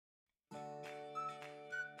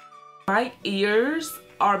My ears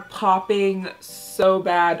are popping so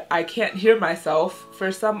bad I can't hear myself.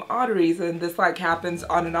 For some odd reason, this like happens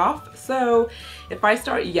on and off. So if I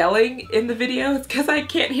start yelling in the video, it's because I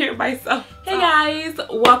can't hear myself. Hey guys,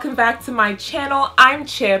 welcome back to my channel. I'm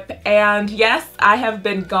Chip, and yes, I have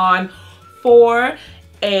been gone for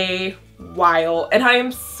a while and I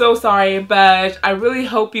am so sorry, but I really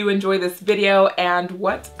hope you enjoy this video and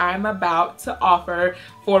what I'm about to offer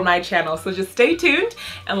for my channel. So just stay tuned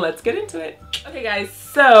and let's get into it. Okay guys,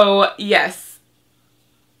 so yes,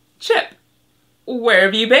 Chip, where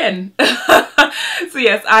have you been? So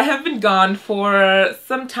yes, I have been gone for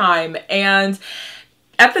some time, and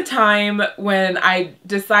at the time when I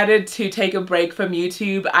decided to take a break from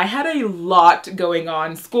YouTube, I had a lot going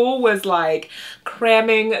on. School was like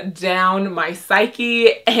cramming down my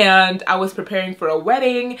psyche, and I was preparing for a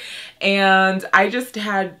wedding, and I just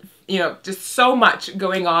had, you know, just so much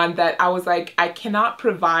going on that I was like, I cannot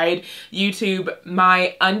provide YouTube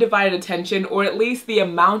my undivided attention, or at least the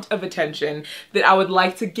amount of attention that I would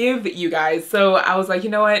like to give you guys. So I was like, you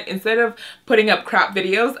know what, instead of putting up crap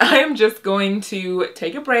videos, I am just going to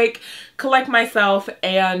take a break, collect myself,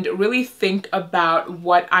 and really think about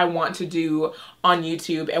what I want to do on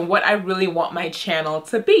YouTube and what I really want my channel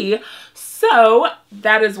to be. So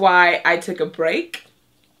that is why I took a break.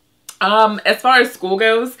 As far as school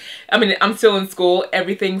goes, I mean, I'm still in school.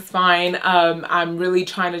 Everything's fine. I'm really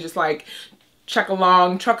trying to just like truck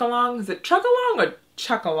along. Is it truck along or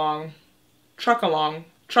chuck along? Truck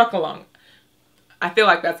along. I feel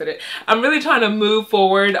like that's it. I'm really trying to move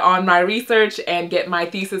forward on my research and get my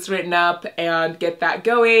thesis written up and get that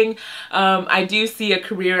going. I do see a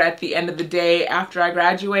career at the end of the day after I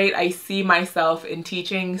graduate. I see myself in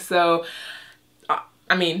teaching, so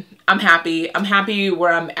I mean, I'm happy. I'm happy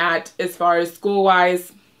where I'm at as far as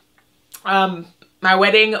school-wise. My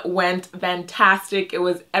wedding went fantastic. It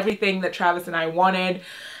was everything that Travis and I wanted.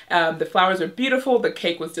 The flowers were beautiful. The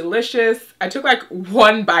cake was delicious. I took like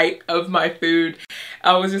one bite of my food.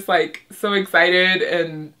 I was just like so excited,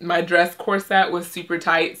 and my dress corset was super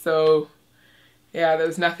tight. So yeah, there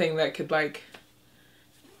was nothing that could like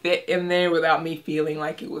fit in there without me feeling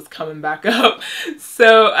like it was coming back up.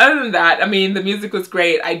 So other than that, I mean, the music was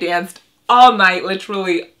great. I danced all night,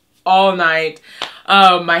 literally all night.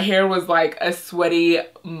 My hair was like a sweaty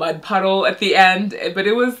mud puddle at the end, but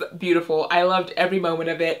it was beautiful. I loved every moment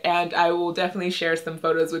of it, and I will definitely share some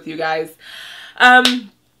photos with you guys.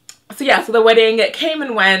 So yeah, so the wedding, it came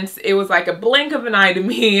and went. It was like a blink of an eye to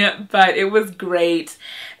me, but it was great.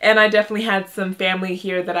 And I definitely had some family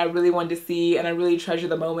here that I really wanted to see, and I really treasure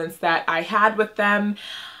the moments that I had with them.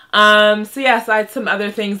 So yes, I had some other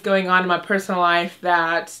things going on in my personal life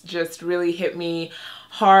that just really hit me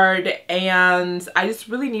hard, and I just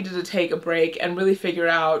really needed to take a break and really figure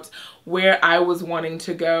out where I was wanting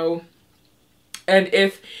to go, and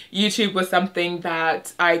if YouTube was something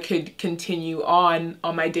that I could continue on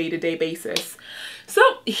my day-to-day basis. So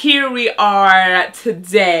here we are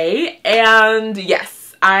today, and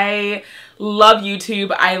yes, I love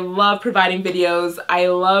YouTube. I love providing videos. I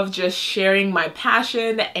love just sharing my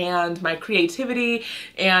passion and my creativity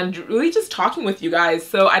and really just talking with you guys.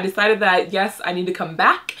 So I decided that yes, I need to come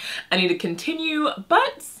back. I need to continue,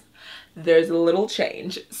 but there's a little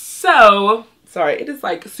change. So sorry, it is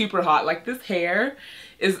like super hot. Like this hair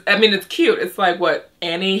is, I mean, it's cute. It's like what,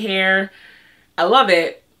 Annie hair. I love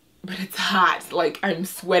it, but it's hot. Like I'm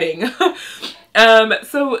sweating.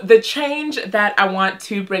 So the change that I want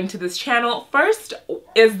to bring to this channel first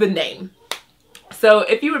is the name. So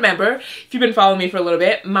if you remember, if you've been following me for a little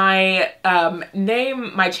bit, my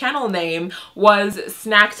my channel name was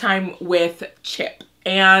Snack Time with Chip.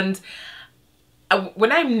 And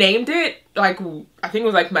when I named it, like I think it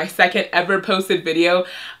was like my second ever posted video,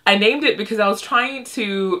 I named it because I was trying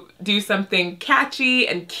to do something catchy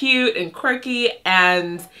and cute and quirky,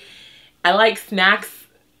 and I like snacks.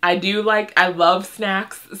 I love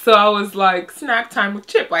snacks. So I was like, Snack Time with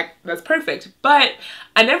Chip, like that's perfect. But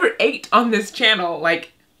I never ate on this channel,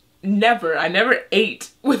 like never. I never ate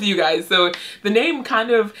with you guys. So the name kind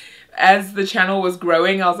of, as the channel was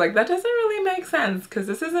growing, I was like, that doesn't really make sense because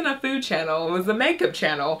this isn't a food channel, it was a makeup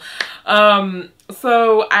channel.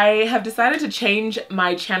 So I have decided to change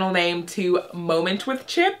my channel name to Moment with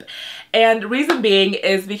Chip. And reason being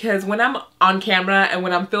is because when I'm on camera and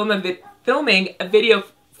when I'm filming a video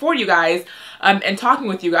for you guys and talking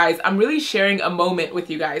with you guys, I'm really sharing a moment with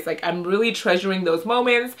you guys. Like I'm really treasuring those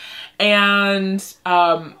moments, and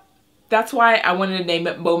that's why I wanted to name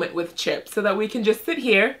it Moment with Chip, so that we can just sit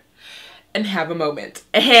here and have a moment.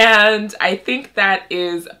 And I think that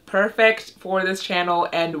is perfect for this channel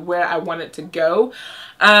and where I want it to go.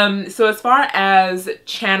 So as far as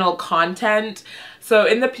channel content, so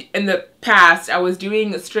in the past, I was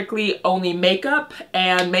doing strictly only makeup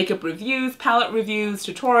and makeup reviews, palette reviews,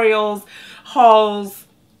 tutorials, hauls,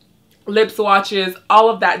 lip swatches, all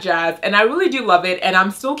of that jazz, and I really do love it, and I'm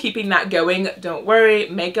still keeping that going. Don't worry,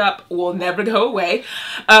 makeup will never go away.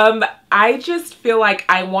 I just feel like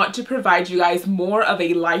I want to provide you guys more of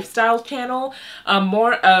a lifestyle channel,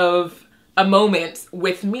 more of a moment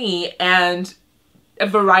with me and a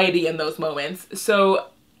variety in those moments. So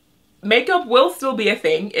makeup will still be a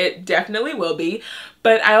thing, it definitely will be,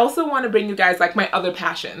 but I also want to bring you guys like my other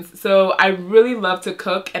passions. So I really love to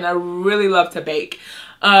cook and I really love to bake.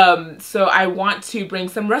 So I want to bring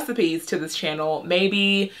some recipes to this channel,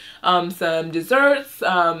 maybe some desserts,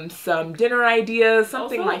 some dinner ideas,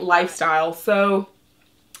 something also like lifestyle. So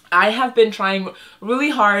I have been trying really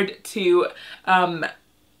hard to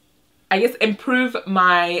I guess improve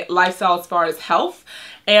my lifestyle as far as health,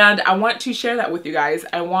 and I want to share that with you guys.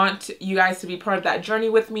 I want you guys to be part of that journey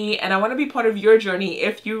with me, and I want to be part of your journey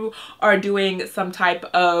if you are doing some type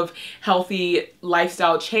of healthy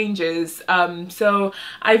lifestyle changes. So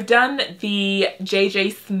I've done the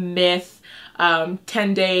JJ Smith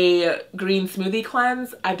 10-day green smoothie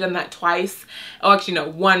cleanse. I've done that twice. Oh, actually no,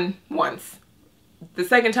 once. The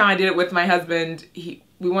second time I did it with my husband,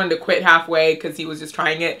 we wanted to quit halfway because he was just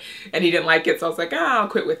trying it and he didn't like it, so I was like, I'll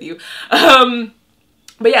quit with you.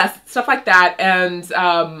 But yeah, stuff like that, and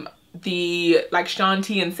the like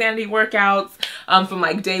Shanti and Sandy workouts from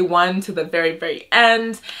like day 1 to the very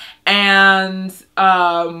end, and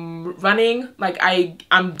running. Like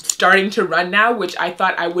I'm starting to run now, which I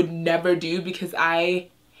thought I would never do because I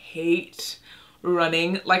hate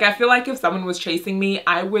running. Like I feel like if someone was chasing me,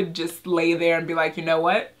 I would just lay there and be like, you know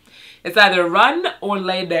what? It's either run or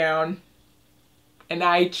lay down, and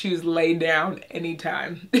I choose lay down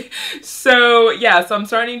anytime. So yeah, so I'm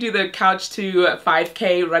starting to do the Couch to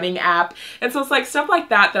 5K running app, and so it's like stuff like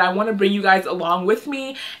that that I want to bring you guys along with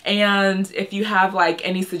me. And if you have like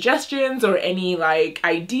any suggestions or any like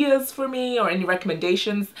ideas for me or any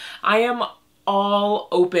recommendations, I am all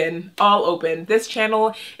open. This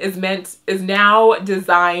channel is now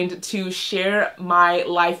designed to share my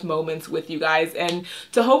life moments with you guys and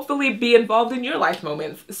to hopefully be involved in your life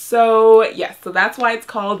moments. So yes, so that's why it's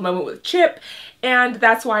called Moment with Chip, and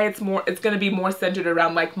that's why it's going to be more centered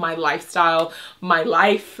around like my lifestyle, my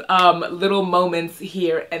life, little moments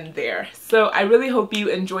here and there. So I really hope you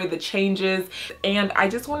enjoy the changes, and I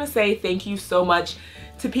just want to say thank you so much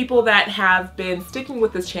to people that have been sticking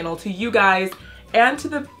with this channel, to you guys, and to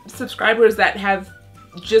the subscribers that have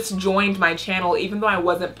just joined my channel even though I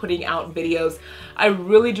wasn't putting out videos. I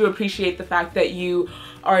really do appreciate the fact that you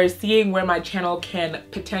are seeing where my channel can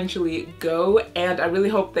potentially go, and I really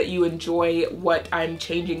hope that you enjoy what I'm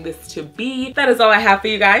changing this to be. That is all I have for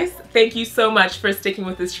you guys. Thank you so much for sticking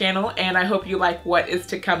with this channel, and I hope you like what is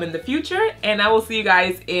to come in the future, and I will see you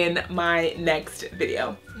guys in my next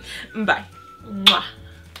video. Bye. Mwah.